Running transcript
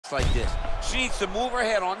fights like this. She needs to move her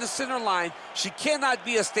head on the center line. She cannot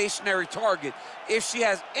be a stationary target if she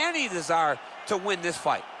has any desire to win this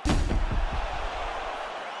fight.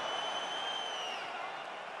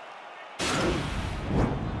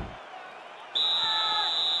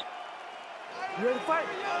 You ready to fight?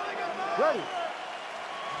 Ready.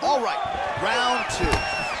 All right, round 2.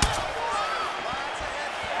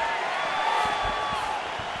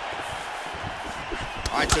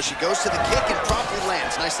 All right, so she goes to the kick and promptly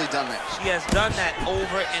lands. Nicely done there. She has done that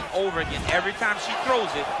over and over again. Every time she throws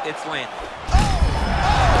it, it's landing.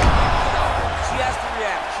 She has to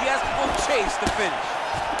react. She has to go chase the finish.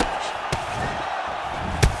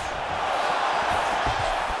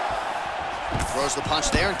 Throws the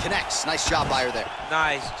punch there and connects. Nice job by her there.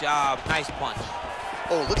 Nice job. Nice punch.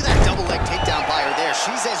 Oh, look at that double leg takedown by her there.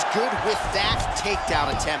 She's as good with that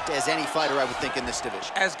takedown attempt as any fighter, I would think, in this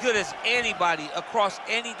division. As good as anybody across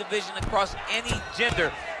any division, across any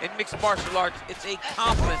gender in mixed martial arts. It's a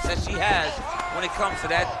confidence that she has when it comes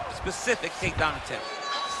to that specific takedown attempt.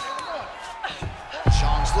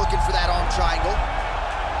 Chong's looking for that arm triangle.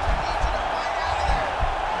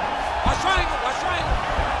 Watch triangle, watch triangle.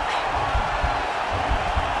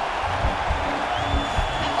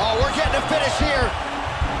 Oh, we're getting a finish here.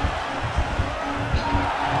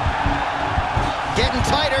 Getting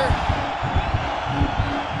tighter.